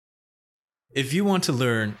If you want to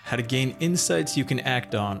learn how to gain insights you can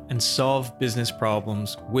act on and solve business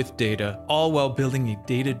problems with data, all while building a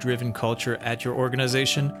data-driven culture at your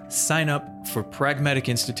organization, sign up for Pragmatic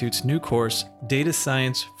Institute's new course, Data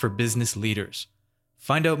Science for Business Leaders.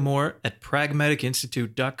 Find out more at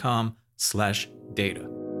pragmaticinstitute.com/data.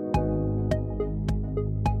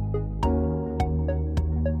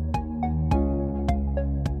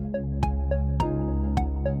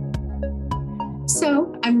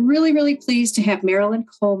 So I'm really pleased to have Marilyn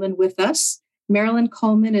Coleman with us. Marilyn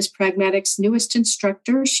Coleman is Pragmatic's newest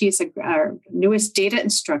instructor. She's our newest data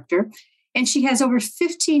instructor, and she has over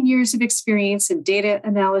 15 years of experience in data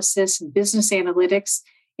analysis and business analytics.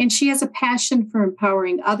 And she has a passion for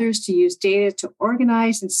empowering others to use data to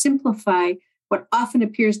organize and simplify what often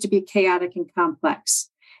appears to be chaotic and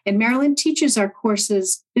complex. And Marilyn teaches our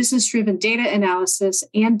courses, Business-Driven Data Analysis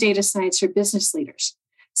and Data Science for Business Leaders.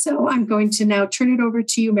 So I'm going to now turn it over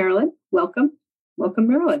to you, Marilyn. Welcome,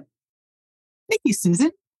 Marilyn. Thank you,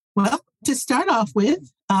 Susan. Well, to start off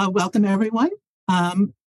with, welcome everyone.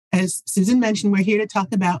 As Susan mentioned, we're here to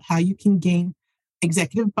talk about how you can gain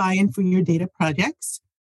executive buy-in for your data projects.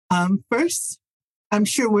 First, I'm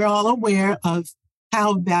sure we're all aware of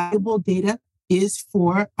how valuable data is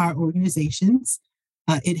for our organizations.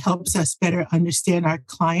 It helps us better understand our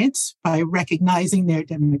clients by recognizing their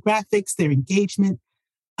demographics, their engagement,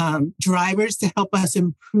 drivers to help us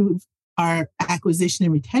improve our acquisition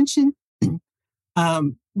and retention.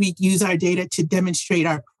 We use our data to demonstrate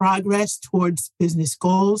our progress towards business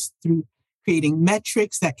goals through creating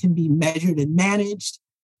metrics that can be measured and managed,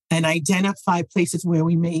 and identify places where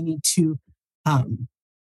we may need to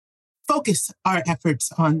focus our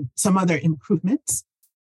efforts on some other improvements.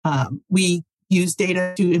 We use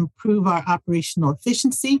data to improve our operational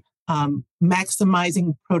efficiency,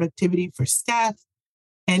 maximizing productivity for staff,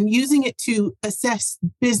 and using it to assess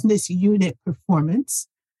business unit performance.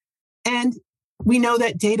 And we know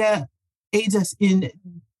that data aids us in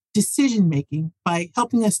decision-making by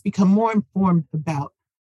helping us become more informed about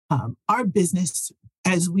our business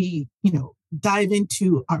as we, dive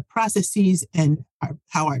into our processes and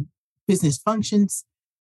how our business functions.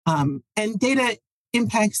 And data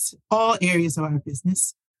impacts all areas of our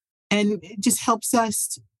business, and it just helps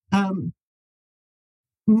us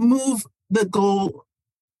move the goal,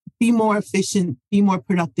 be more efficient, be more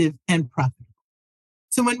productive, and profitable.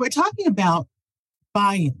 So when we're talking about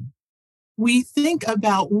buy-in, we think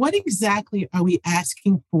about what exactly are we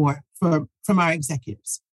asking from our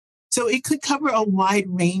executives. So it could cover a wide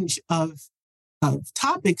range of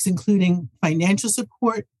topics, including financial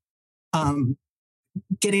support,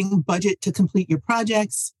 getting budget to complete your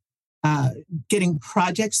projects, getting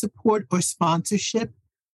project support or sponsorship,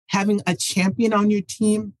 having a champion on your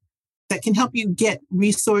team that can help you get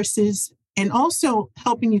resources, and also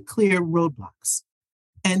helping you clear roadblocks.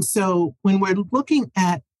 And so when we're looking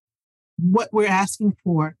at what we're asking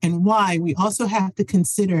for and why, we also have to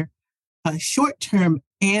consider short-term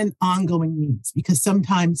and ongoing needs, because a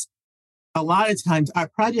lot of times, our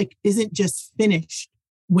project isn't just finished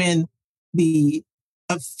when the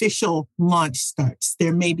official launch starts.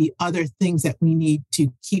 There may be other things that we need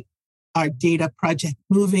to keep our data project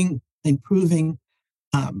moving, improving.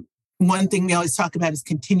 One thing we always talk about is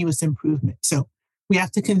continuous improvement. So we have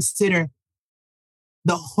to consider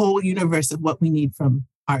the whole universe of what we need from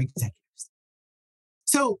our executives.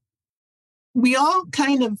 So we all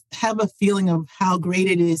kind of have a feeling of how great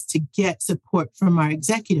it is to get support from our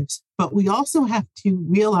executives, but we also have to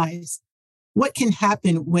realize what can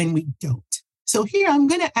happen when we don't. So here I'm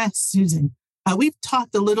going to ask Susan. We've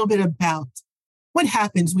talked a little bit about what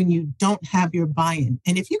happens when you don't have your buy-in,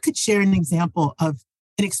 and if you could share an example of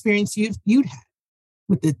an experience you'd had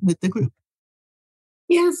with the group.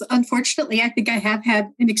 Yes, unfortunately, I think I have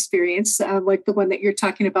had an experience like the one that you're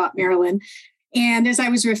talking about, Marilyn. And as I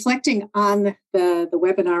was reflecting on the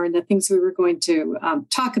webinar and the things we were going to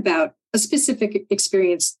talk about, a specific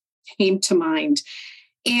experience came to mind.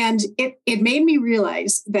 And it made me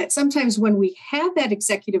realize that sometimes when we have that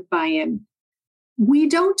executive buy-in, we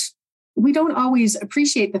don't always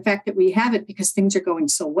appreciate the fact that we have it because things are going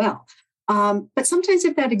so well. But sometimes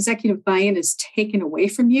if that executive buy-in is taken away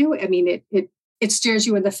from you, I mean, it stares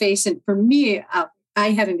you in the face. And for me,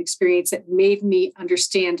 I had an experience that made me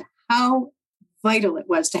understand how vital it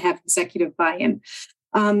was to have executive buy-in.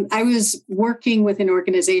 I was working with an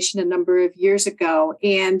organization a number of years ago,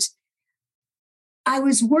 and I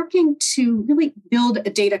was working to really build a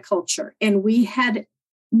data culture, and we had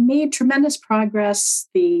made tremendous progress.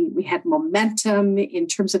 We had momentum in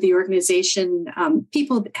terms of the organization,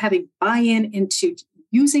 people having buy-in into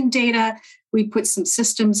using data, We put some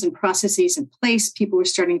systems and processes in place. People were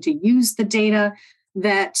starting to use the data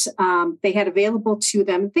that they had available to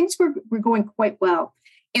them. Things were going quite well.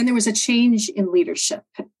 And there was a change in leadership.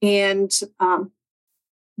 And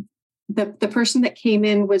the person that came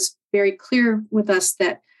in was very clear with us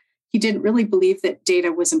that he didn't really believe that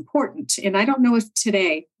data was important. And I don't know if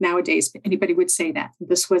nowadays, anybody would say that.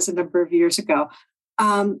 This was a number of years ago.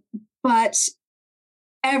 But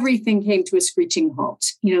everything came to a screeching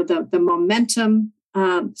halt. The momentum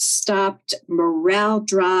stopped, morale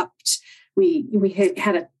dropped. We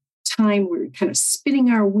had a time where we were kind of spinning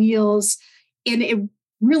our wheels. And it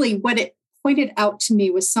really, what it pointed out to me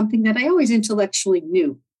was something that I always intellectually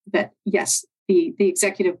knew, that yes, the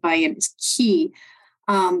executive buy-in is key.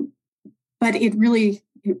 But it really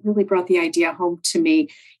brought the idea home to me.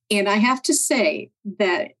 And I have to say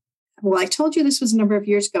that, well, I told you this was a number of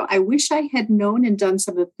years ago. I wish I had known and done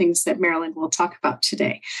some of the things that Marilyn will talk about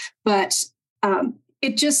today. But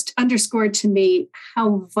it just underscored to me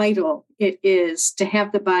how vital it is to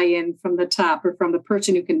have the buy-in from the top, or from the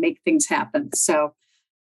person who can make things happen. So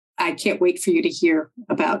I can't wait for you to hear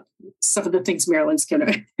about some of the things Marilyn's going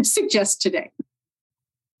to suggest today.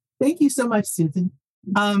 Thank you so much, Susan.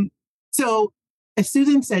 So as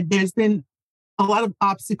Susan said, there's been a lot of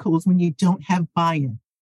obstacles when you don't have buy-in.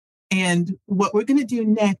 And what we're going to do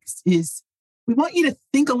next is we want you to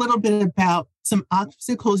think a little bit about some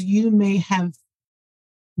obstacles you may have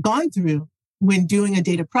gone through when doing a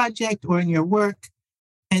data project or in your work.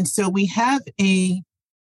 And so we have a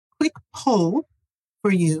quick poll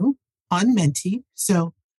for you on Menti.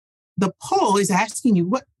 So the poll is asking you,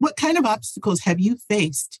 what kind of obstacles have you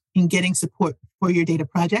faced in getting support for your data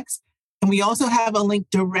projects? And we also have a link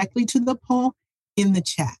directly to the poll in the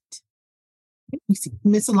chat. We see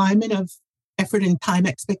misalignment of effort and time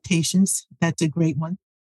expectations. That's a great one.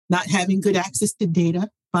 Not having good access to data.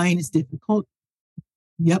 Buy-in is difficult.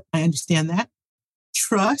 Yep, I understand that.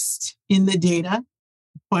 Trust in the data,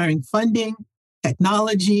 acquiring funding,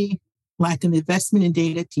 technology, lack of investment in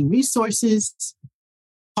data, team resources,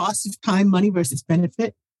 cost of time, money versus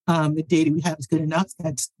benefit. The data we have is good enough.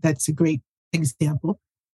 That's a great example.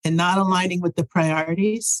 And not aligning with the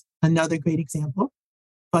priorities, another great example.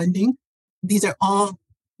 Funding. These are all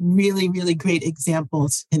really, really great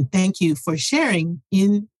examples. And thank you for sharing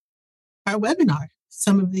in our webinar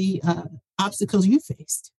some of the obstacles you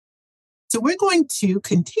faced. So we're going to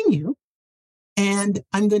continue, and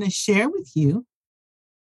I'm going to share with you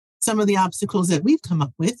some of the obstacles that we've come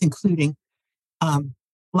up with, including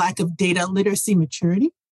lack of data literacy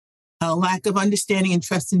maturity, a lack of understanding and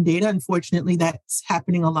trust in data. Unfortunately, that's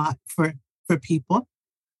happening a lot for people.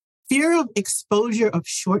 Fear of exposure of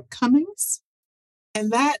shortcomings. And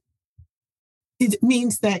that it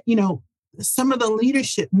means that, some of the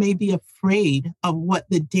leadership may be afraid of what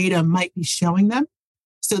the data might be showing them.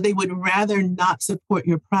 So they would rather not support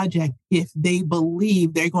your project if they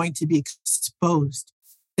believe they're going to be exposed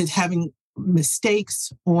as having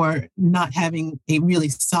mistakes or not having a really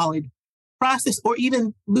solid process, or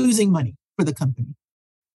even losing money for the company.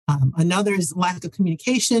 Another is lack of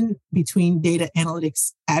communication between data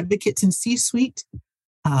analytics advocates and C-suite,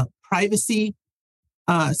 privacy,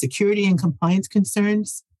 security and compliance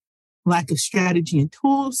concerns, lack of strategy and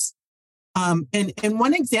tools. And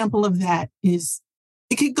one example of that is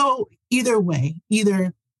it could go either way.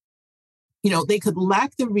 Either, they could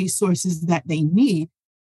lack the resources that they need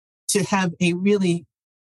to have a really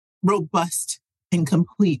robust and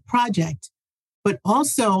complete project. But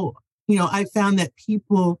also, I found that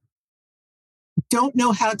people don't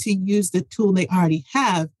know how to use the tool they already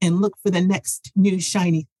have and look for the next new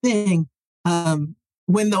shiny thing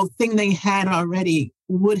when the thing they had already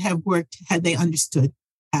would have worked had they understood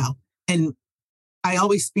how. And I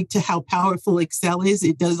always speak to how powerful Excel is.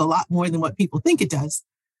 It does a lot more than what people think it does.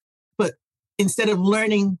 But instead of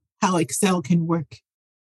learning how Excel can work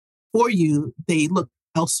for you, they look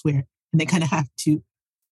elsewhere, and they kind of have to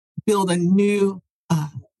build a new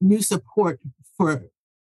support for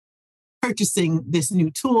purchasing this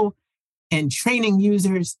new tool and training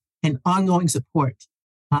users and ongoing support.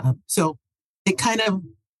 So it kind of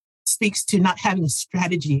speaks to not having a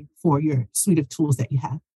strategy for your suite of tools that you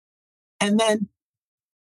have. And then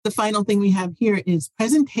the final thing we have here is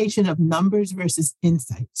presentation of numbers versus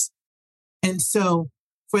insights. And so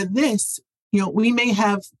for this, we may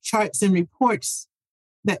have charts and reports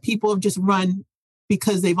that people have just run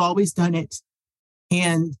because they've always done it.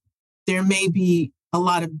 And there may be a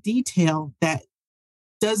lot of detail that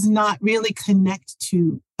does not really connect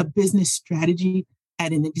to a business strategy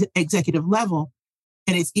at an executive level.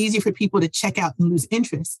 And it's easy for people to check out and lose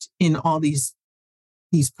interest in all these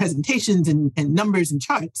presentations and numbers and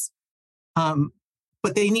charts.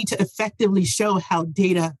 but they need to effectively show how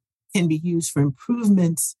data can be used for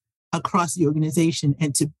improvements across the organization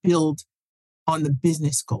and to build on the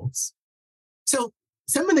business goals. So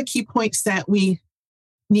some of the key points that we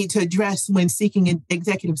need to address when seeking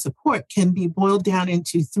executive support can be boiled down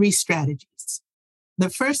into 3 strategies. The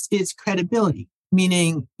first is credibility,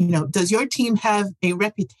 meaning, does your team have a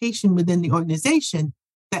reputation within the organization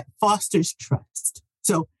that fosters trust?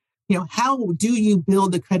 So, how do you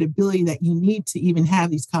build the credibility that you need to even have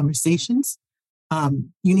these conversations?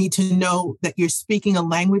 You need to know that you're speaking a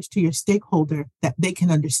language to your stakeholder that they can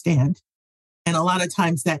understand. And a lot of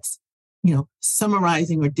times that's,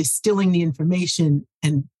 summarizing or distilling the information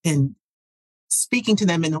and speaking to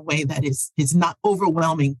them in a way that is not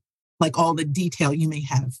overwhelming, like all the detail you may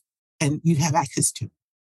have and you have access to.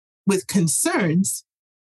 With concerns,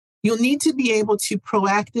 you'll need to be able to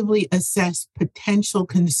proactively assess potential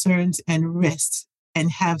concerns and risks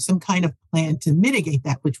and have some kind of plan to mitigate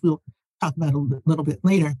that, which we'll talk about a little bit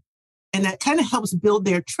later. And that kind of helps build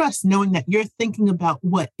their trust, knowing that you're thinking about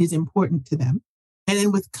what is important to them. And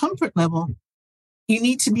then with comfort level, you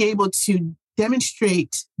need to be able to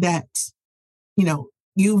demonstrate that,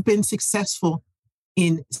 you've been successful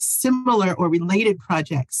in similar or related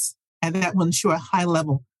projects, and that will ensure a high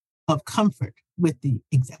level of comfort with the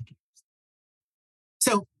executives.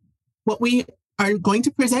 So what we are going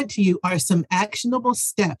to present to you are some actionable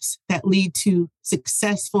steps that lead to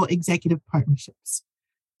successful executive partnerships.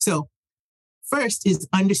 So first is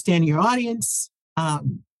understand your audience.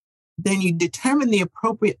 Then you determine the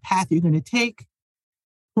appropriate path you're going to take,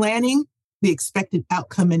 planning the expected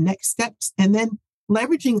outcome and next steps, and then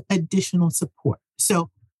leveraging additional support. So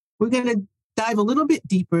we're going to dive a little bit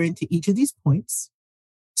deeper into each of these points.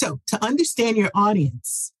 So to understand your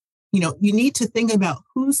audience, you need to think about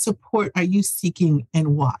whose support are you seeking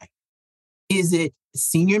and why. Is it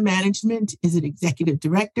senior management? Is it executive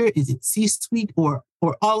director? Is it C-suite or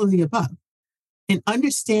all of the above? And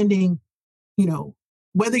understanding,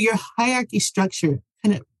 whether your hierarchy structure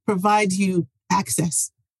kind of provides you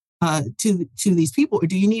access to these people, or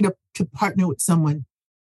do you need to partner with someone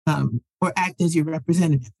or act as your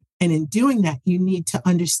representative? And in doing that, you need to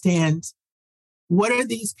understand what are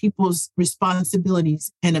these people's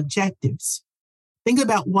responsibilities and objectives. Think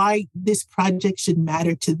about why this project should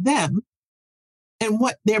matter to them and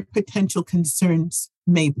what their potential concerns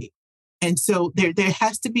may be. And so there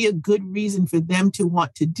has to be a good reason for them to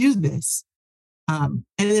want to do this. And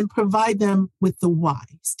then provide them with the why.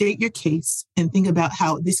 State your case and think about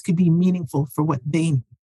how this could be meaningful for what they need.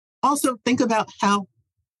 Also, think about how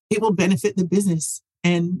it will benefit the business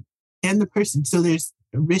and the person. So there's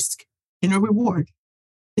a risk and a reward.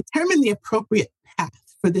 Determine the appropriate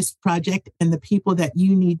path for this project and the people that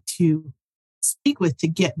you need to speak with to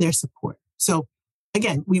get their support. So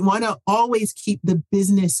again, we want to always keep the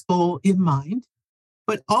business goal in mind,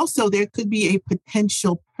 but also there could be a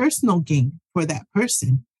potential personal gain for that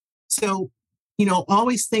person. So,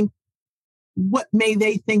 always think, what may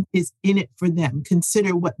they think is in it for them?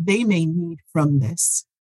 Consider what they may need from this.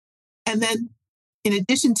 And then in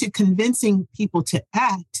addition to convincing people to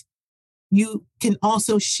act, you can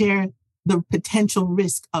also share the potential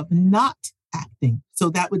risk of not acting. So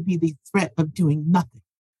that would be the threat of doing nothing.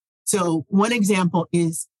 So one example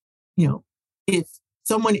is, if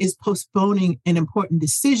someone is postponing an important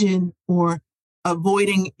decision or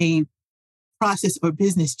avoiding a process or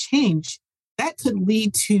business change, that could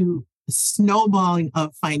lead to snowballing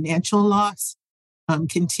of financial loss,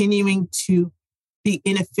 continuing to be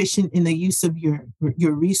inefficient in the use of your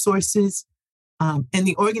resources, and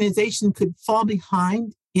the organization could fall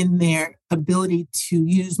behind in their ability to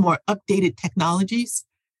use more updated technologies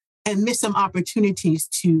and miss some opportunities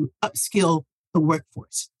to upskill the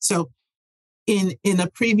workforce. So in a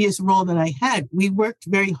previous role that I had, we worked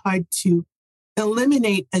very hard to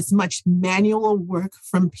eliminate as much manual work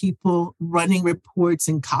from people running reports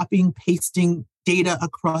and copying, pasting data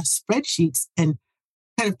across spreadsheets and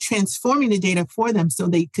kind of transforming the data for them so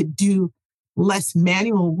they could do less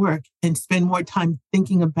manual work and spend more time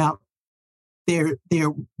thinking about their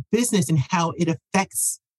business and how it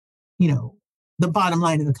affects, the bottom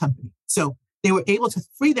line of the company. So they were able to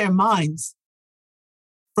free their minds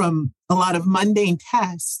from a lot of mundane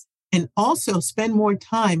tasks and also spend more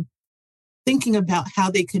time thinking about how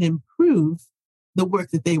they could improve the work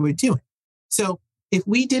that they were doing. So if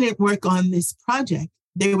we didn't work on this project,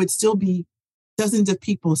 there would still be dozens of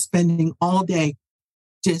people spending all day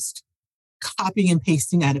just copying and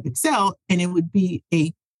pasting out of Excel, and it would be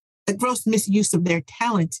a gross misuse of their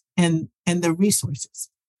talent and the resources.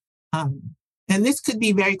 And this could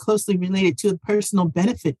be very closely related to a personal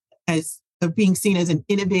benefit of being seen as an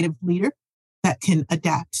innovative leader that can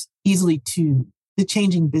adapt easily to the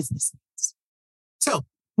changing business needs. So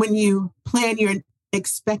when you plan your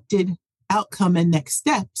expected outcome and next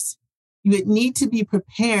steps, you would need to be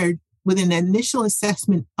prepared with an initial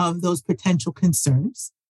assessment of those potential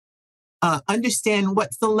concerns, understand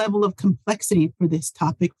what's the level of complexity for this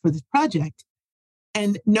topic, for this project,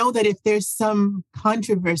 and know that if there's some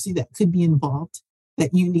controversy that could be involved,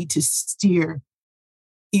 that you need to steer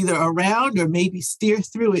either around or maybe steer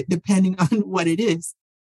through it, depending on what it is.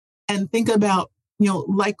 And think about,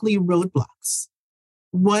 likely roadblocks.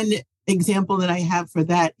 One example that I have for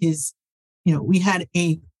that is, we had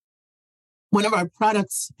one of our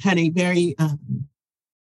products had a very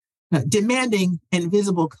demanding and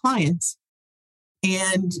visible client,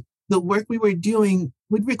 and the work we were doing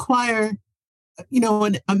would require,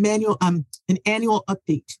 an annual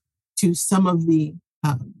update to some of the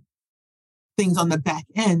things on the back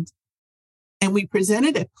end. And we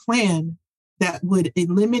presented a plan that would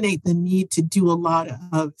eliminate the need to do a lot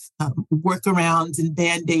of workarounds and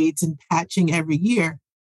band-aids and patching every year,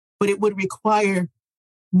 but it would require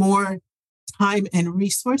more time and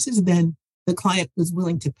resources than the client was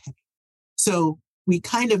willing to pay. So we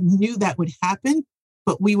kind of knew that would happen,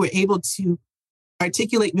 but we were able to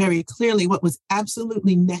articulate very clearly what was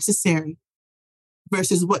absolutely necessary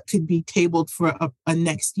versus what could be tabled for a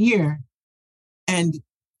next year, and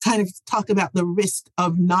kind of talk about the risk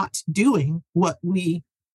of not doing what we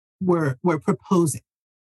were proposing.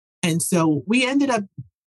 And so we ended up,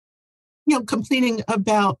 completing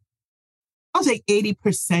about, I'll say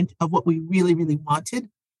 80% of what we really, really wanted.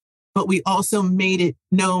 But we also made it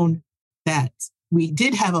known that we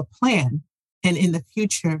did have a plan. And in the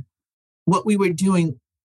future, what we were doing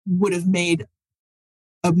would have made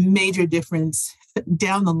a major difference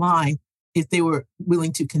down the line if they were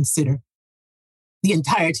willing to consider the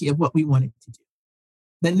entirety of what we wanted to do.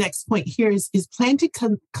 The next point here is plan to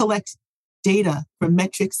collect data for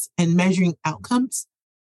metrics and measuring outcomes.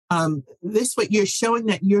 This way, you're showing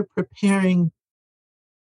that you're preparing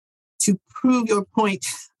to prove your point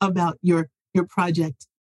about your project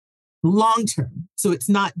long term. So it's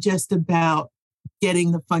not just about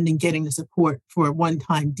getting the funding, getting the support for a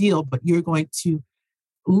one-time deal, but you're going to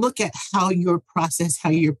look at how your process,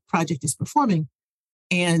 how your project is performing,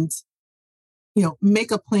 and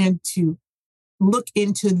make a plan to look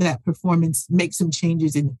into that performance, make some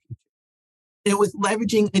changes in the future. And with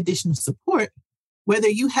leveraging additional support, whether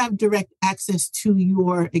you have direct access to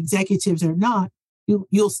your executives or not,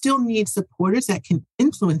 you'll still need supporters that can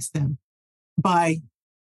influence them by,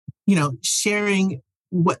 sharing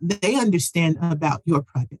what they understand about your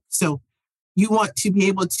project. So you want to be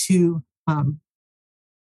able to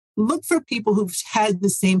look for people who've had the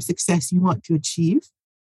same success you want to achieve,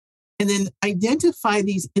 and then identify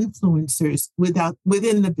these influencers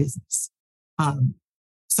within the business.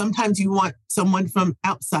 Sometimes you want someone from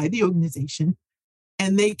outside the organization,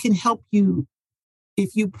 and they can help you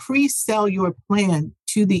if you pre-sell your plan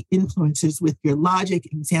to the influencers with your logic,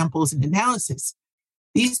 examples, and analysis.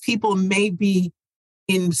 These people may be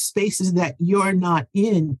in spaces that you're not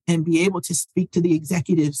in and be able to speak to the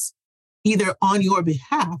executives either on your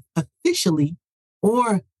behalf officially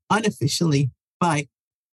or unofficially by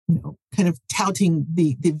kind of touting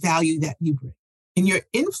the value that you bring. And your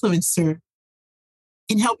influencer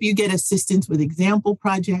can help you get assistance with example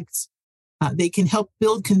projects. They can help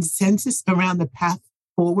build consensus around the path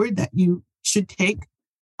forward that you should take.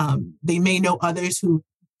 They may know others who've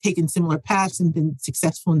taken similar paths and been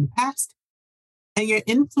successful in the past. And your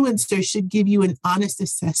influencer should give you an honest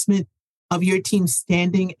assessment of your team's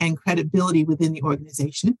standing and credibility within the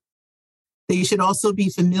organization. They should also be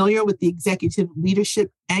familiar with the executive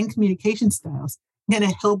leadership and communication styles, and to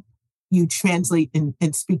help you translate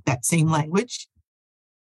and speak that same language.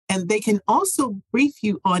 And they can also brief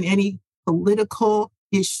you on any political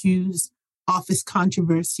issues, office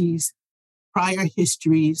controversies, prior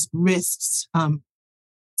histories, risks.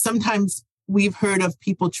 Sometimes we've heard of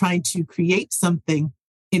people trying to create something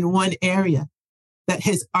in one area that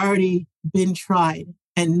has already been tried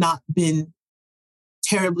and not been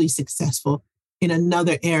terribly successful in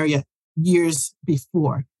another area years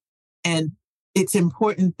before. And it's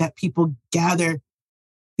important that people gather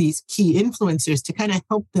these key influencers to kind of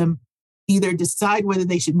help them either decide whether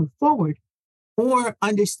they should move forward or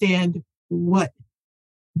understand what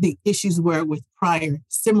the issues were with prior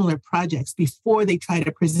similar projects before they try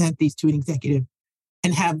to present these to an executive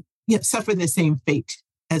and have suffer the same fate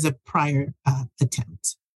as a prior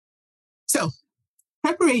attempt. So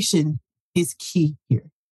preparation is key here.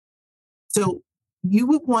 So you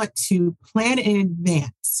would want to plan in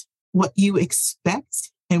advance what you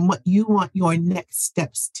expect and what you want your next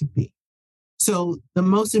steps to be. So the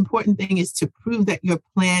most important thing is to prove that your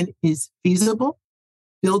plan is feasible,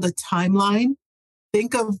 build a timeline,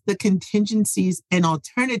 think of the contingencies and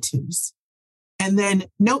alternatives, and then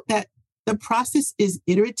note that the process is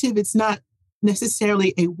iterative. It's not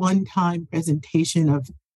necessarily a one-time presentation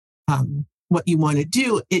of what you want to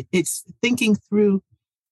do. It's thinking through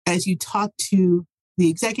as you talk to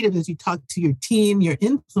the executive, as you talk to your team, your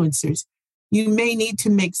influencers, you may need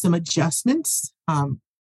to make some adjustments.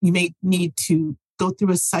 You may need to go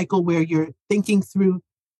through a cycle where you're thinking through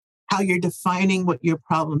how you're defining what your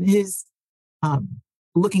problem is,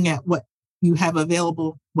 looking at what you have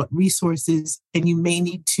available, what resources, and you may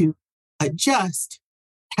need to adjust,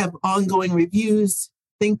 have ongoing reviews,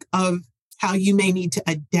 think of how you may need to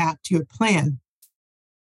adapt your plan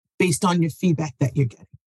based on your feedback that you're getting.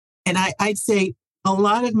 And I'd say a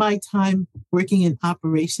lot of my time working in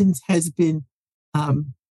operations has been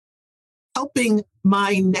helping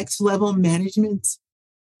my next level management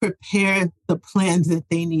prepare the plans that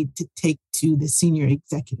they need to take to the senior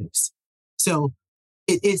executives. So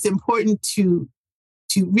it's important to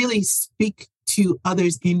really speak to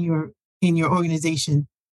others in your organization.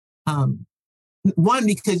 One,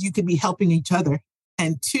 because you could be helping each other,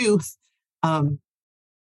 and two,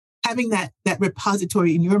 having that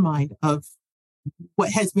repository in your mind of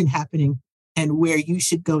what has been happening and where you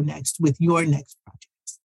should go next with your next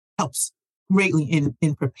projects helps greatly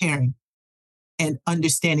in preparing and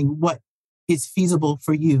understanding what is feasible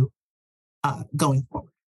for you going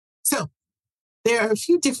forward. So there are a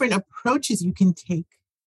few different approaches you can take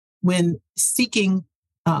when seeking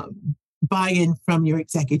buy-in from your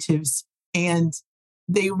executives, and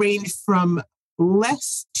they range from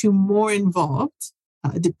less to more involved,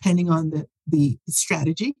 depending on the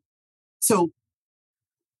strategy. So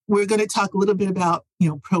we're going to talk a little bit about,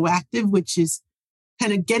 proactive, which is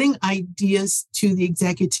kind of getting ideas to the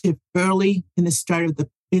executive early in the start of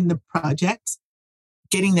the project,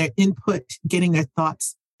 getting their input, getting their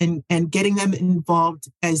thoughts, and getting them involved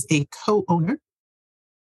as a co-owner.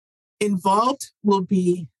 Involved will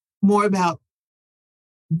be more about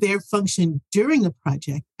their function during the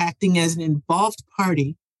project, acting as an involved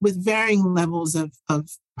party with varying levels of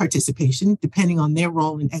participation, depending on their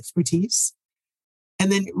role and expertise.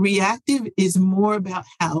 And then reactive is more about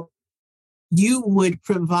how you would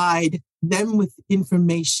provide them with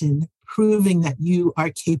information proving that you are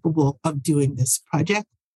capable of doing this project.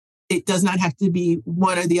 It does not have to be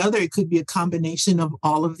one or the other. It could be a combination of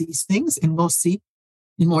all of these things. And we'll see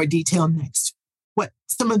in more detail next what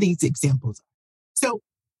some of these examples are. So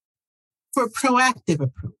for a proactive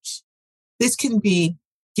approach, this can be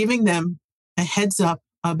giving them a heads up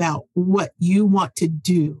about what you want to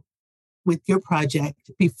do with your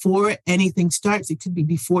project before anything starts. It could be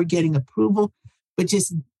before getting approval, but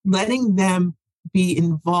just letting them be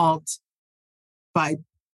involved by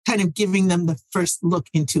kind of giving them the first look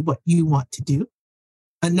into what you want to do.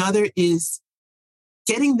 Another is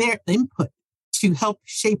getting their input to help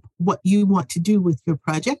shape what you want to do with your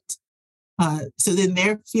project. So then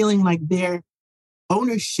they're feeling like their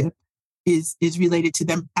ownership is related to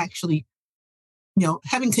them actually,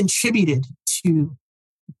 having contributed to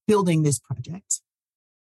building this project.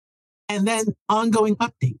 And then ongoing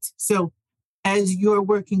updates. So as you're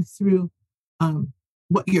working through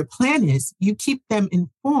what your plan is, you keep them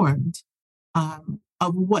informed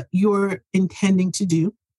of what you're intending to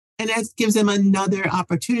do. And that gives them another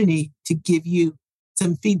opportunity to give you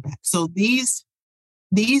some feedback. So these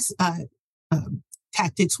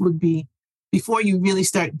tactics would be before you really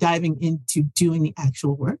start diving into doing the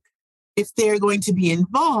actual work. If they're going to be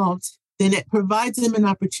involved, then it provides them an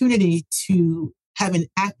opportunity to have an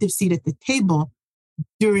active seat at the table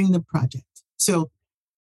during the project. So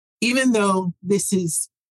even though this is,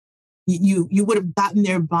 you would have gotten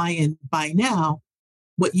their buy-in by now,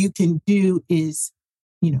 what you can do is,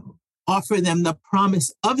 offer them the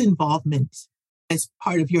promise of involvement as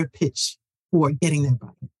part of your pitch for getting their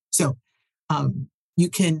buy-in. So you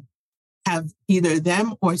can have either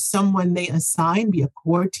them or someone they assign be a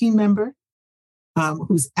core team member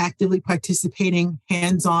who's actively participating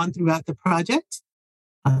hands-on throughout the project.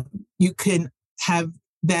 You can have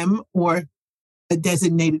them or a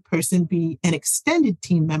designated person be an extended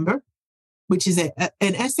team member, which is an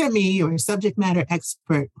SME or a subject matter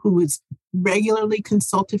expert who is regularly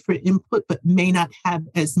consulted for input, but may not have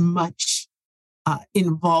as much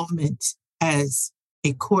involvement as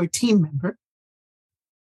a core team member.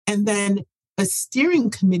 And then a steering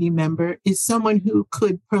committee member is someone who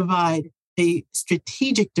could provide a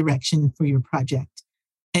strategic direction for your project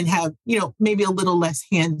and have, maybe a little less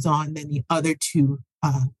hands-on than the other two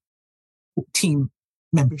team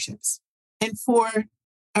memberships. And for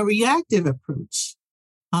A reactive approach.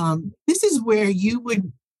 This is where you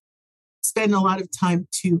would spend a lot of time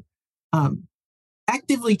to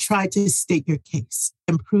actively try to state your case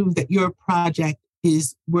and prove that your project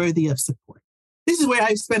is worthy of support. This is where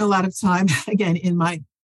I've spent a lot of time, again, in my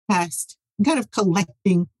past, kind of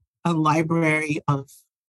collecting a library of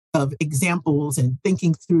examples and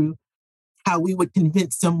thinking through how we would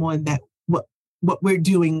convince someone that what we're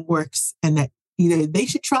doing works and that either they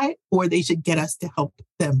should try it or they should get us to help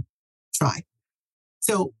them try.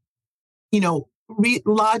 So,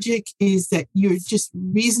 logic is that you're just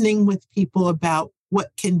reasoning with people about what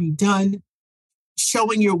can be done,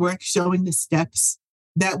 showing your work, showing the steps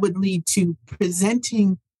that would lead to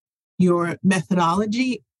presenting your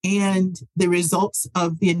methodology and the results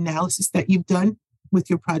of the analysis that you've done with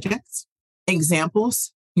your projects.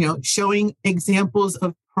 Examples, showing examples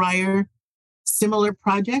of prior similar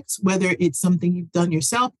projects, whether it's something you've done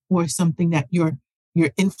yourself or something that your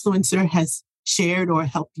influencer has shared or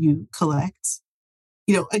helped you collect.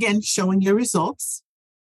 Again, showing your results.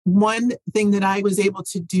 One thing that I was able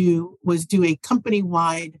to do was do a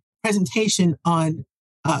company-wide presentation on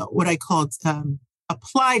what I called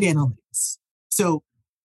applied analytics. So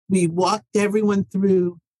we walked everyone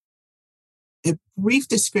through a brief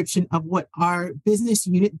description of what our business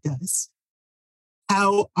unit does,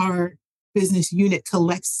 how our business unit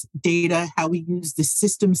collects data, how we use the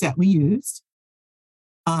systems that we used.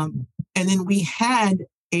 And then we had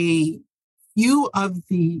a few of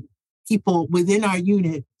the people within our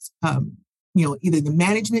unit, either the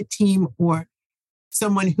management team or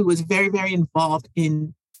someone who was very, very involved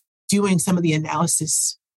in doing some of the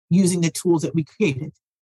analysis using the tools that we created.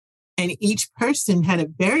 And each person had a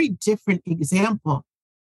very different example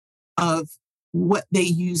of what they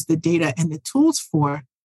use the data and the tools for,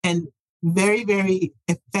 and very, very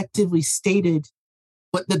effectively stated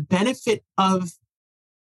what the benefit of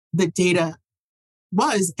the data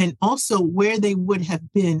was and also where they would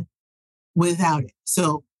have been without it.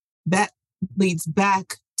 So that leads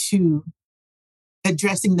back to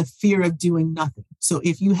addressing the fear of doing nothing. So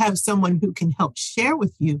if you have someone who can help share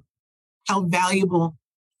with you how valuable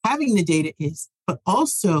having the data is, but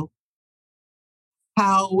also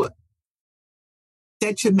how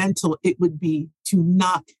detrimental it would be to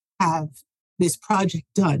not have this project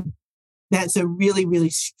done, that's a really, really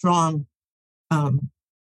strong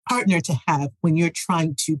partner to have when you're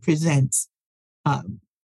trying to present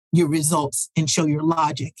your results and show your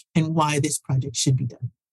logic and why this project should be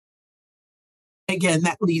done. Again,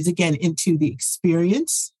 that leads into the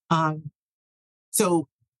experience. So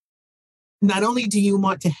not only do you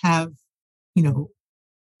want to have,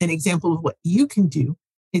 an example of what you can do,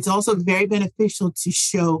 it's also very beneficial to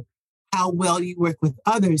show how well you work with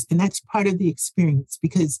others. And that's part of the experience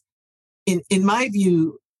because in my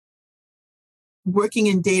view, working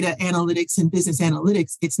in data analytics and business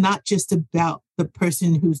analytics, it's not just about the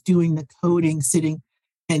person who's doing the coding, sitting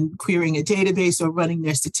and querying a database or running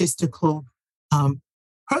their statistical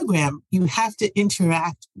program. You have to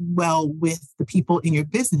interact well with the people in your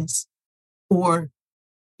business, or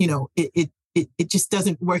it just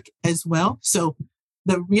doesn't work as well. So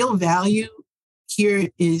the real value here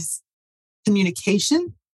is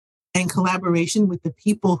communication and collaboration with the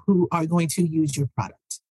people who are going to use your product.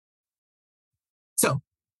 So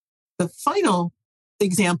the final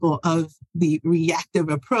example of the reactive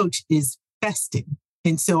approach is besting.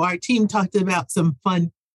 And so our team talked about some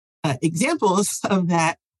fun examples of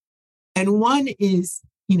that. And one is,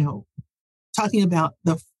 talking about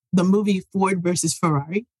the movie Ford versus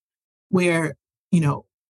Ferrari, where,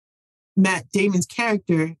 Matt Damon's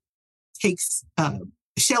character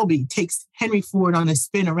Shelby takes Henry Ford on a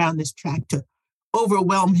spin around this track to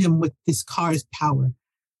overwhelm him with this car's power,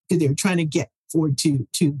 because they're trying to get Ford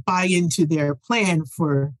to buy into their plan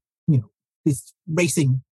for, this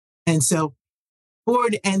racing. And so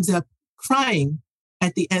Ford ends up crying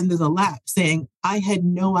at the end of the lap saying, "I had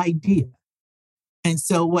no idea." And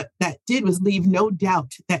so what that did was leave no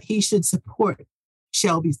doubt that he should support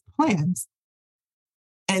Shelby's plans.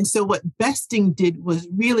 And so what besting did was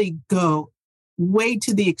really go way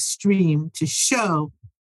to the extreme to show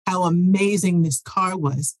how amazing this car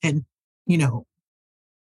was. And,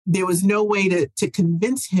 there was no way to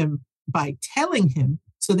convince him by telling him.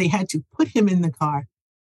 So they had to put him in the car,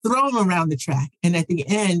 throw him around the track. And at the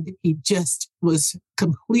end, he just was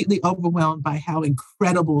completely overwhelmed by how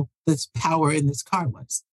incredible this power in this car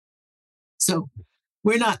was. So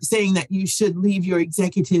we're not saying that you should leave your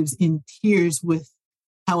executives in tears with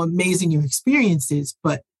how amazing your experience is,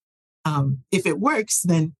 but if it works,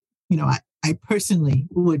 then, I personally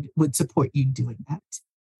would support you doing that.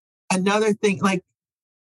 Another thing, like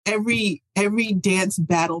every dance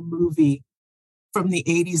battle movie from the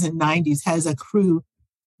 80s and 90s has a crew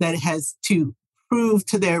that has to prove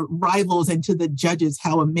to their rivals and to the judges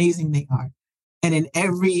how amazing they are. And in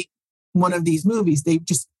every one of these movies, they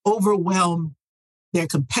just overwhelm their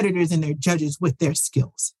competitors and their judges with their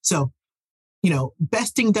skills. So,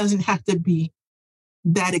 besting doesn't have to be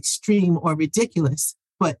that extreme or ridiculous.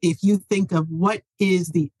 But if you think of what is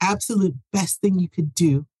the absolute best thing you could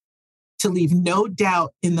do to leave no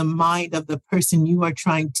doubt in the mind of the person you are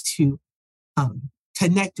trying to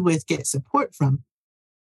connect with, get support from,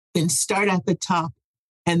 then start at the top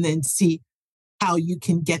and then see how you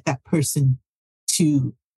can get that person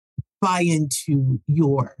to buy into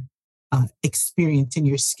your experience and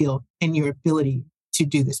your skill and your ability to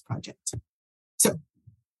do this project. So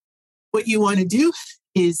what you want to do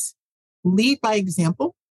is lead by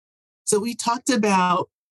example. So we talked about,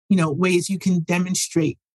 ways you can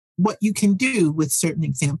demonstrate what you can do with certain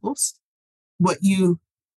examples. What you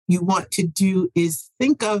want to do is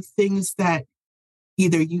think of things that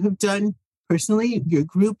either you have done personally, your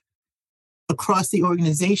group, across the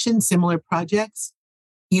organization, similar projects.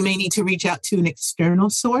 You may need to reach out to an external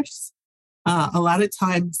source. A lot of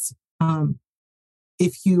times,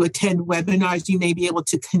 if you attend webinars, you may be able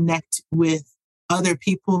to connect with other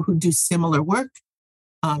people who do similar work.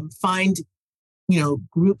 Find,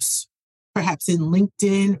 groups perhaps in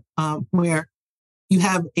LinkedIn where you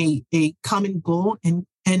have a common goal, and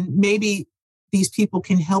maybe these people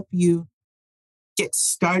can help you get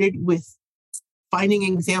started with finding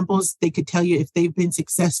examples. They could tell you if they've been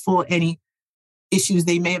successful, any issues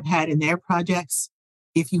they may have had in their projects.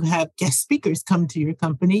 If you have guest speakers come to your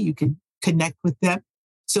company, you can connect with them.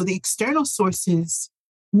 So the external sources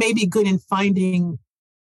may be good in finding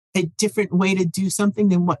a different way to do something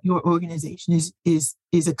than what your organization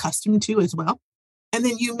is accustomed to as well. And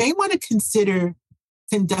then you may want to consider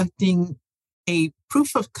conducting a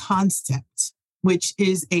proof of concept, which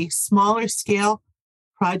is a smaller scale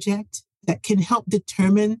project that can help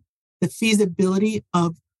determine the feasibility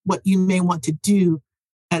of what you may want to do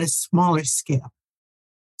at a smaller scale.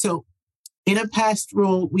 So in a past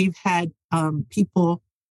role, we've had people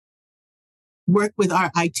work with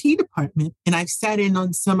our IT department, and I've sat in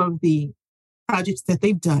on some of the projects that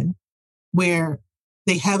they've done where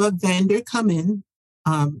they have a vendor come in.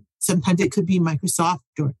 Sometimes it could be Microsoft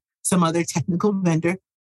or some other technical vendor,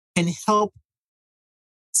 and help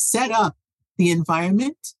set up the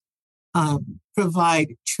environment,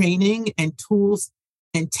 provide training and tools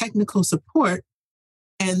and technical support.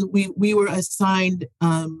 And we were assigned,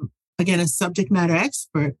 again, a subject matter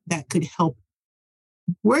expert that could help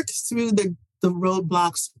work through the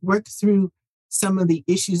roadblocks, work through some of the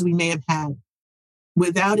issues we may have had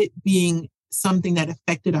without it being something that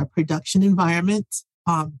affected our production environment.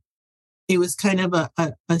 It was kind of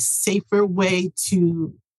a safer way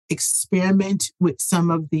to experiment with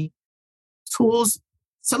some of the tools.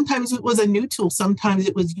 Sometimes it was a new tool. Sometimes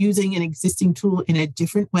it was using an existing tool in a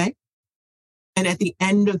different way. And at the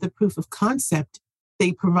end of the proof of concept,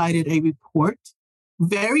 they provided a report,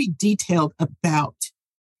 very detailed about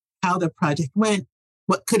how the project went,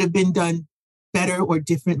 what could have been done better or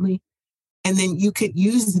differently. And then you could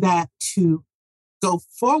use that to go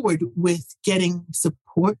forward with getting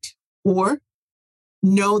support, or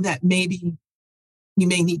know that maybe you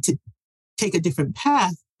may need to take a different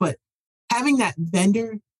path, but having that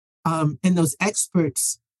vendor and those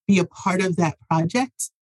experts be a part of that project,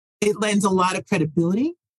 it lends a lot of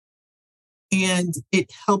credibility, and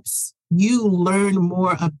it helps you learn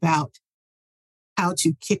more about how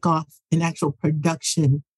to kick off an actual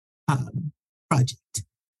production project.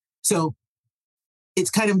 So it's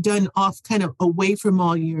kind of done off, kind of away from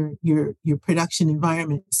all your production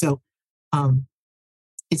environment. So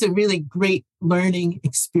it's a really great learning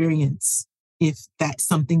experience if that's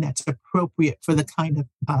something that's appropriate for the kind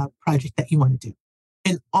of project that you want to do.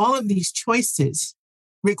 And all of these choices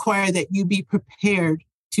require that you be prepared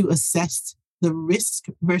to assess the risk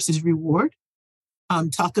versus reward,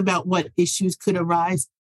 talk about what issues could arise,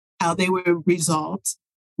 how they were resolved,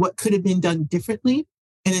 what could have been done differently.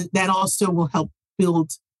 And that also will help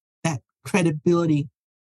build that credibility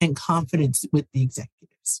and confidence with the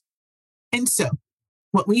executives. And so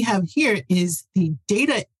what we have here is the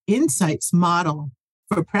data insights model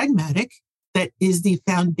for Pragmatic that is the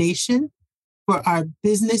foundation for our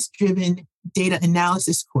business-driven data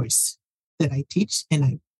analysis course that I teach, and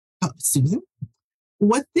I taught Susan.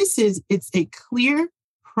 What this is, it's a clear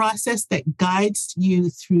process that guides you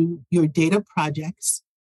through your data projects.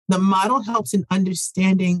 The model helps in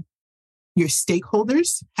understanding your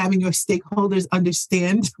stakeholders, having your stakeholders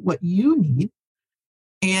understand what you need,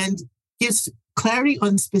 and gives clarity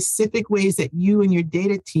on specific ways that you and your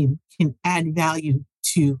data team can add value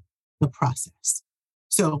to the process.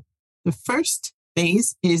 So the first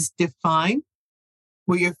phase is define,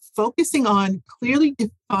 where you're focusing on clearly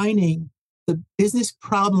defining the business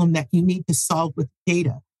problem that you need to solve with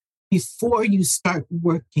data before you start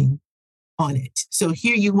working on it. So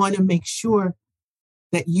here you want to make sure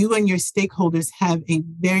that you and your stakeholders have a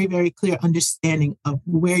very, very clear understanding of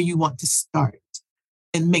where you want to start,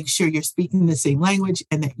 and make sure you're speaking the same language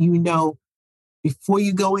and that you know before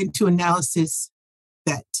you go into analysis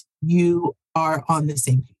that you are on the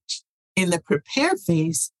same page. In the prepare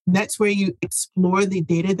phase, that's where you explore the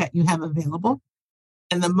data that you have available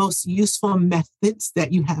and the most useful methods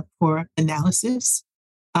that you have for analysis.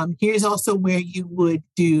 Here's also where you would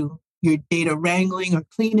do your data wrangling or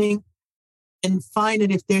cleaning and find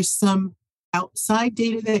that if there's some outside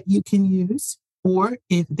data that you can use, or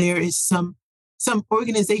if there is some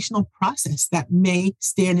organizational process that may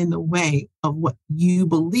stand in the way of what you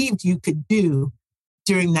believed you could do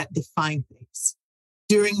during that define phase.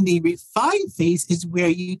 During the refine phase is where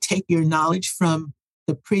you take your knowledge from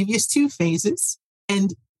the previous two phases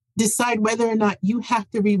and decide whether or not you have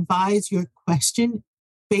to revise your question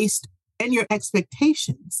and your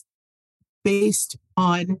expectations based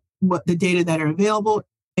on what the data that are available,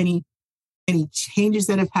 any changes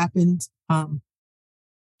that have happened,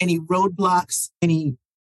 any roadblocks,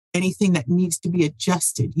 anything that needs to be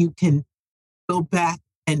adjusted. You can go back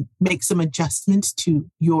and make some adjustments to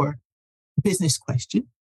your business question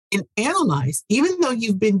and analyze, even though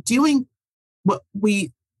you've been doing what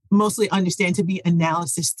we mostly understand to be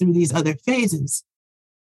analysis through these other phases.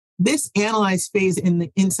 This analyze phase in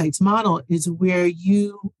the insights model is where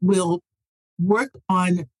you will work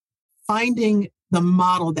on finding the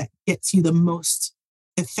model that gets you the most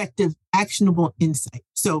effective, actionable insight.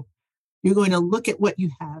 So you're going to look at what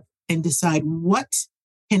you have and decide, what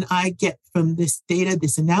can I get from this data,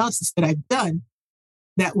 this analysis that I've done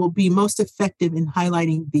that will be most effective in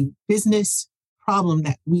highlighting the business problem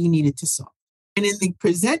that we needed to solve. And in the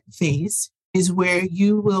present phase is where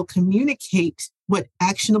you will communicate what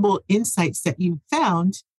actionable insights that you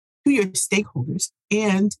found to your stakeholders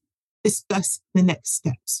and discuss the next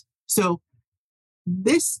steps. So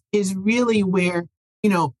this is really where,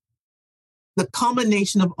 the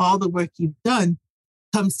culmination of all the work you've done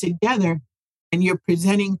comes together, and you're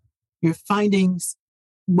presenting your findings,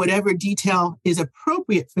 whatever detail is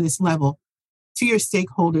appropriate for this level, to your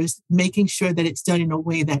stakeholders, making sure that it's done in a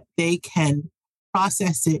way that they can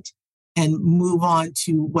process it and move on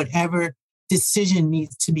to whatever decision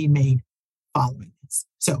needs to be made following this.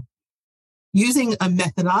 So using a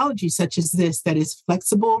methodology such as this that is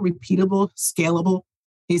flexible, repeatable, scalable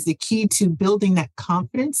is the key to building that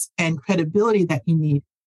confidence and credibility that you need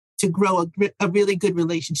to grow a really good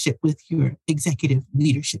relationship with your executive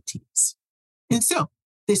leadership teams. And so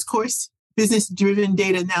this course, Business-Driven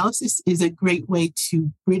Data Analysis, is a great way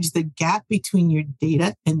to bridge the gap between your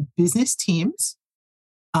data and business teams.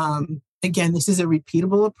 Again, this is a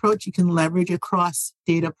repeatable approach you can leverage across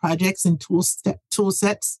data projects and tool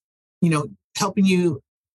sets, helping you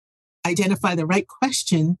identify the right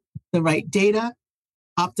question, the right data,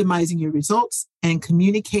 optimizing your results, and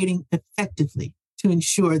communicating effectively to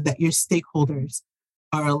ensure that your stakeholders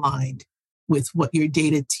are aligned with what your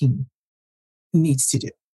data team needs to do.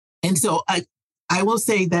 And so I will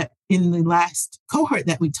say that in the last cohort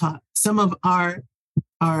that we taught, some of our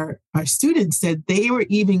students said they were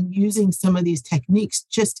even using some of these techniques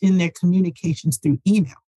just in their communications through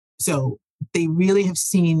email. So they really have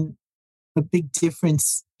seen a big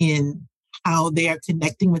difference in how they are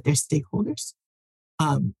connecting with their stakeholders.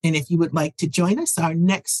 And if you would like to join us, our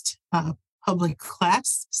next public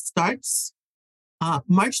class starts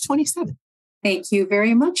March 27th. Thank you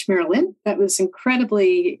very much, Marilyn. That was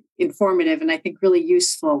incredibly informative and I think really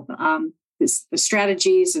useful. The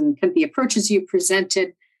strategies and kind of the approaches you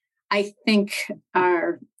presented, I think,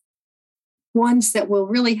 are ones that will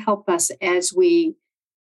really help us as we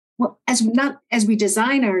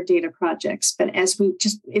design our data projects, but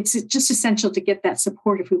it's just essential to get that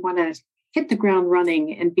support if we want to hit the ground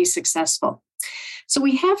running and be successful. So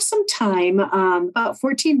we have some time, about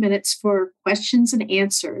 14 minutes for questions and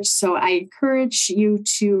answers. So I encourage you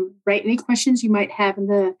to write any questions you might have in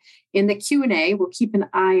the Q&A. We'll keep an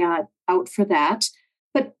eye out for that.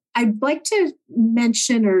 But I'd like to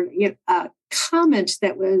mention a comment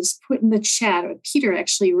that was put in the chat, or Peter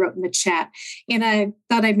actually wrote in the chat. And I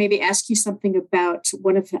thought I'd maybe ask you something about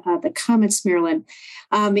one of the comments, Marilyn.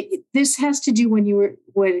 This has to do when you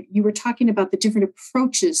were talking about the different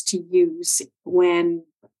approaches to use when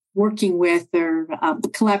working with or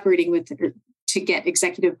collaborating with to get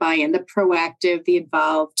executive buy-in, the proactive, the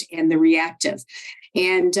involved, and the reactive.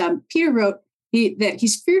 And Peter wrote that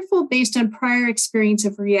he's fearful based on prior experience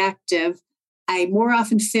of reactive. I more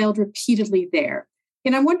often failed repeatedly there.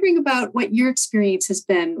 And I'm wondering about what your experience has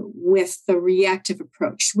been with the reactive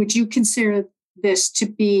approach. Would you consider this to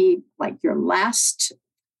be like your last,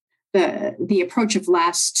 the approach of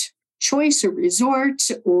last choice or resort,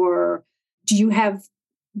 or do you have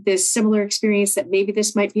this similar experience that maybe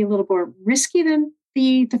this might be a little more risky than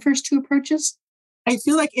the first two approaches? I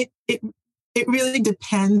feel like it really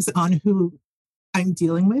depends on who I'm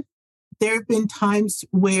dealing with. There have been times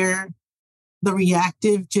where the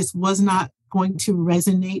reactive just was not going to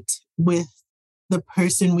resonate with the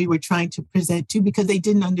person we were trying to present to because they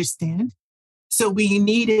didn't understand. So we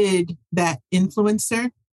needed that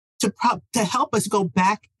influencer to help us go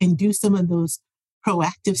back and do some of those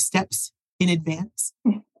proactive steps in advance.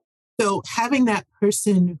 So having that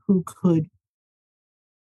person who could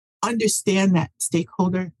understand that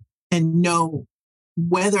stakeholder and know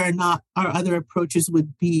whether or not our other approaches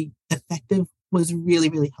would be effective was really,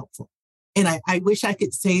 really helpful. And I wish I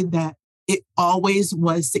could say that it always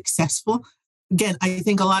was successful. Again, I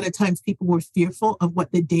think a lot of times people were fearful of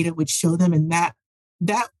what the data would show them. And that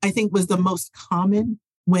I think was the most common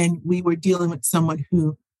when we were dealing with someone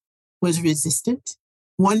who was resistant.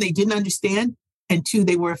 One, they didn't understand, and two,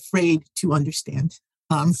 they were afraid to understand.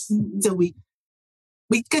 So we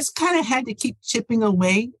just kind of had to keep chipping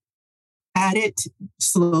away at it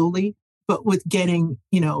slowly, but with getting,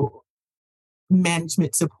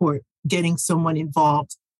 management support, getting someone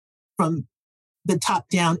involved from the top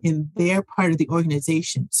down in their part of the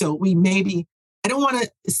organization. So we I don't want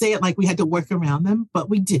to say it like we had to work around them, but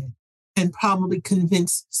we did, and probably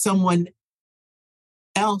convince someone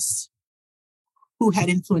else who had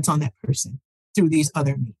influence on that person through these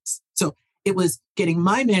other means. So it was getting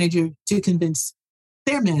my manager to convince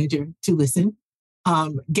their manager to listen,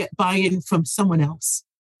 get buy-in from someone else.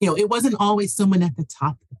 It wasn't always someone at the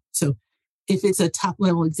top. So if it's a top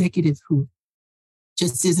level executive who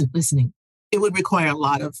just isn't listening, it would require a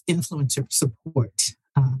lot of influencer support.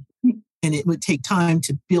 And it would take time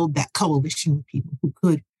to build that coalition with people who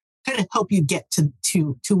could kind of help you get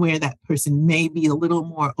to where that person may be a little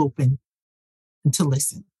more open to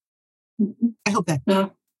listen. I hope that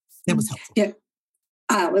was helpful. Yeah.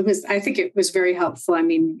 I think it was very helpful. I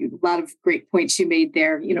mean, a lot of great points you made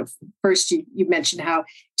there. First you mentioned how it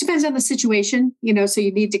depends on the situation, so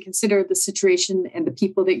you need to consider the situation and the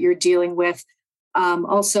people that you're dealing with.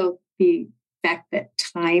 Also the fact that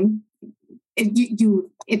time,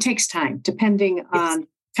 it takes time depending on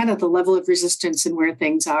kind of the level of resistance and where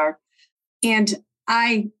things are. And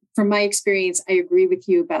from my experience, I agree with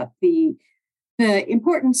you about the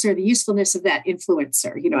importance or the usefulness of that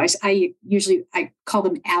influencer. I call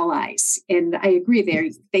them allies, and I agree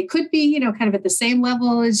they could be, kind of at the same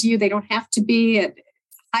level as you. They don't have to be at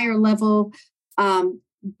a higher level,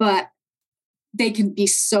 but they can be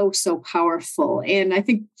so, so powerful. And I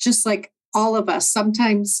think just like all of us,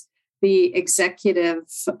 sometimes the executive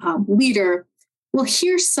leader will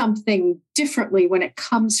hear something differently when it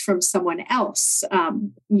comes from someone else.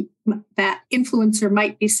 That influencer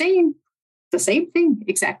might be saying the same thing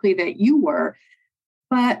exactly that you were,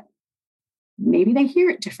 but maybe they hear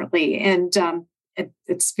it differently. And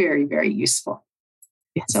it's very, very useful.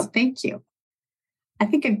 Yes. So thank you. I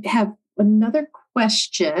think I have another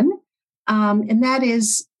question. And that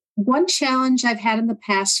is, one challenge I've had in the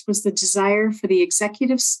past was the desire for the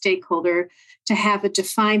executive stakeholder to have a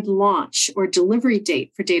defined launch or delivery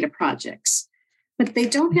date for data projects, but they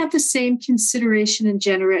don't have the same consideration and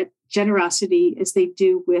generosity as they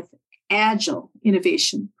do with agile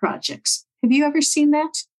innovation projects. Have you ever seen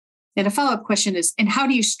that? And a follow-up question is, and how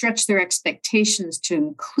do you stretch their expectations to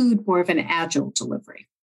include more of an agile delivery?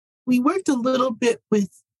 We worked a little bit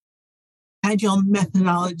with agile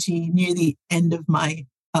methodology near the end of my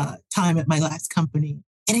time at my last company.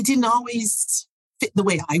 And it didn't always fit the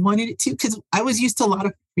way I wanted it to, because I was used to a lot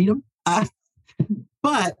of freedom.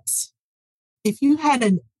 But if you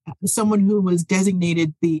had someone who was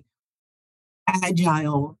designated the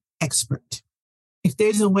agile expert, if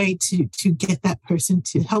there's a way to get that person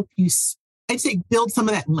to help you, I'd say build some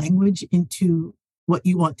of that language into what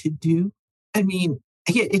you want to do. I mean,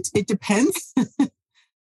 it depends.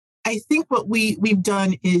 I think what we've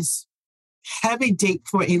done is have a date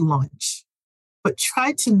for a launch, but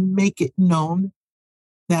try to make it known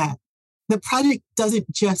that the project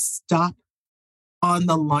doesn't just stop on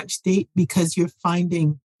the launch date because you're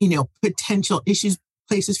finding, potential issues,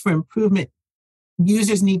 places for improvement.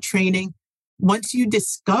 Users need training. Once you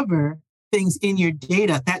discover things in your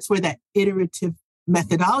data, that's where that iterative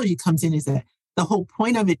methodology comes in, is that the whole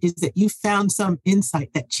point of it is that you found some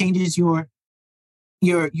insight that changes your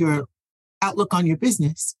outlook on your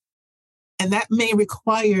business. And that may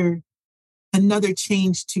require another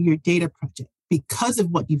change to your data project because of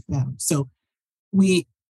what you found. So we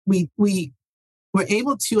were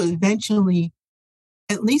able to eventually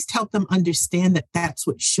at least help them understand that that's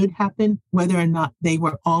what should happen, whether or not they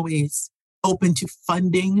were always open to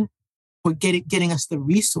funding or getting us the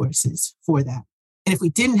resources for that. And if we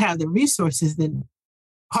didn't have the resources, then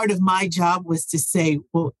part of my job was to say,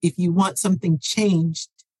 well, if you want something changed,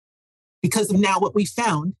 because of now what we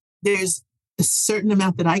found, there's a certain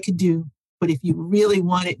amount that I could do. But if you really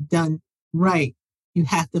want it done right, you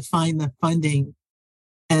have to find the funding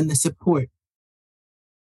and the support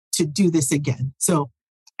to do this again. So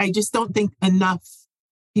I just don't think enough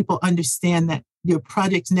people understand that your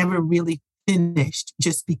project's never really finished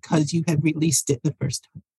just because you had released it the first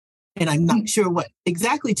time. And I'm not sure what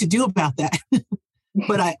exactly to do about that,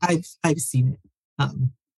 but I've seen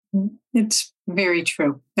it. It's very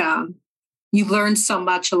true. You learn so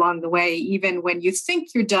much along the way. Even when you think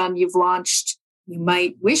you're done, you've launched, you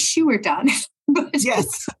might wish you were done, but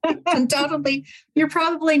yes, undoubtedly, you're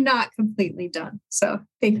probably not completely done. So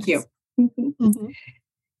thank you. Mm-hmm.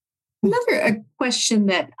 Another question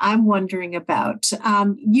that I'm wondering about,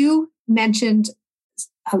 you mentioned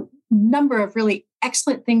a number of really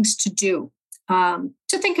excellent things to do, to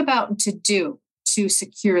think about and to do to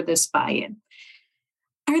secure this buy-in.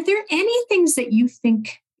 Are there any things that you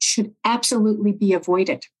think should absolutely be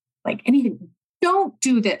avoided? Like anything, don't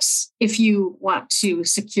do this if you want to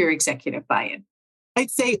secure executive buy-in. I'd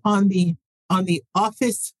say on the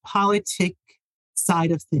office politic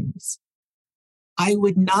side of things, I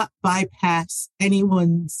would not bypass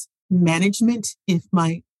anyone's management if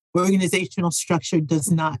my organizational structure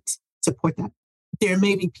does not support that. There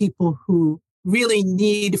may be people who really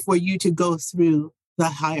need for you to go through the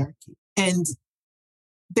hierarchy. And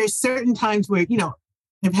there's certain times where,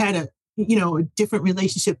 I've had a different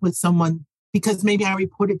relationship with someone because maybe I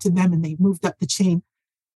reported to them and they moved up the chain.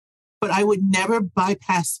 But I would never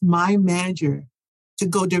bypass my manager to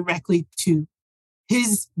go directly to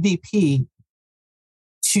his VP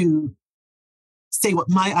to say what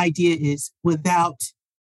my idea is without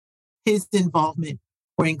his involvement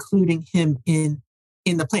or including him in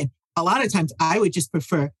the plan. A lot of times I would just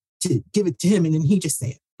prefer to give it to him and then he just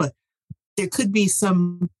say it. But there could be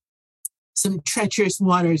some treacherous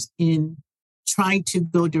waters in trying to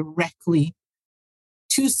go directly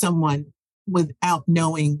to someone without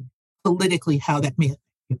knowing politically how that may affect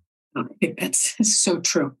you. I think that's so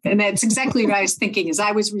true. And that's exactly what I was thinking as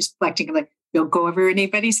I was reflecting, like, don't go over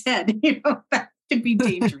anybody's head. That could be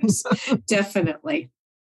dangerous. Definitely.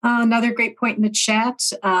 Another great point in the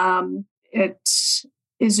chat. It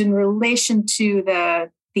is in relation to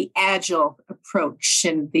the agile approach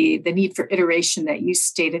and the need for iteration that you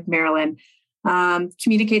stated, Marilyn.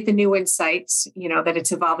 Communicate the new insights, that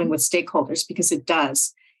it's evolving with stakeholders because it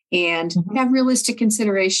does. And have realistic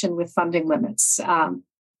consideration with funding limits.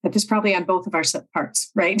 That is probably on both of our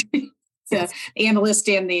parts, right? The analyst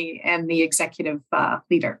and the executive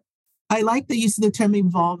leader. I like the use of the term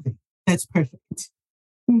evolving. That's perfect.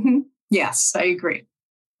 Mm-hmm. Yes, I agree.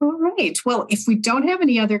 All right. Well, if we don't have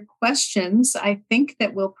any other questions, I think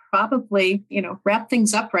that we'll probably, wrap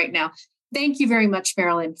things up right now. Thank you very much,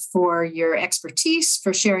 Marilyn, for your expertise,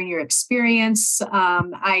 for sharing your experience.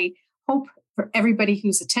 I hope for everybody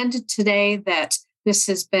who's attended today that this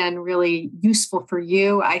has been really useful for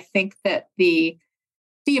you. I think that the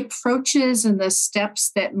approaches and the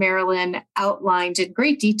steps that Marilyn outlined in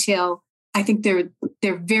great detail, I think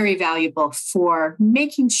they're very valuable for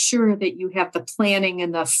making sure that you have the planning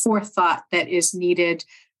and the forethought that is needed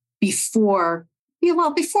before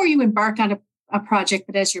you embark on a project,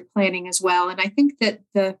 but as you're planning as well. And I think that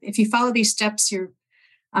if you follow these steps, you're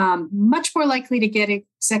much more likely to get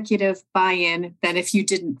executive buy-in than if you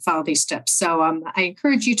didn't follow these steps. So I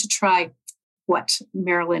encourage you to try what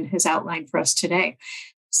Marilyn has outlined for us today.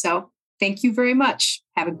 So thank you very much.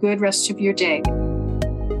 Have a good rest of your day.